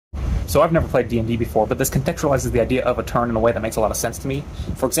So I've never played D&D before, but this contextualizes the idea of a turn in a way that makes a lot of sense to me.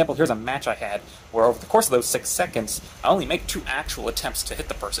 For example, here's a match I had where over the course of those 6 seconds, I only make 2 actual attempts to hit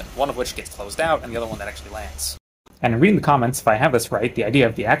the person, one of which gets closed out and the other one that actually lands. And in reading the comments, if I have this right, the idea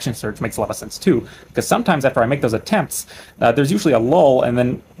of the action surge makes a lot of sense too, because sometimes after I make those attempts, there's usually a lull and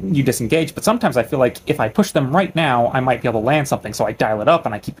then you disengage, but sometimes I feel like if I push them right now, I might be able to land something, so I dial it up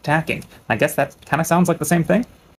and I keep attacking. I guess that kind of sounds like the same thing?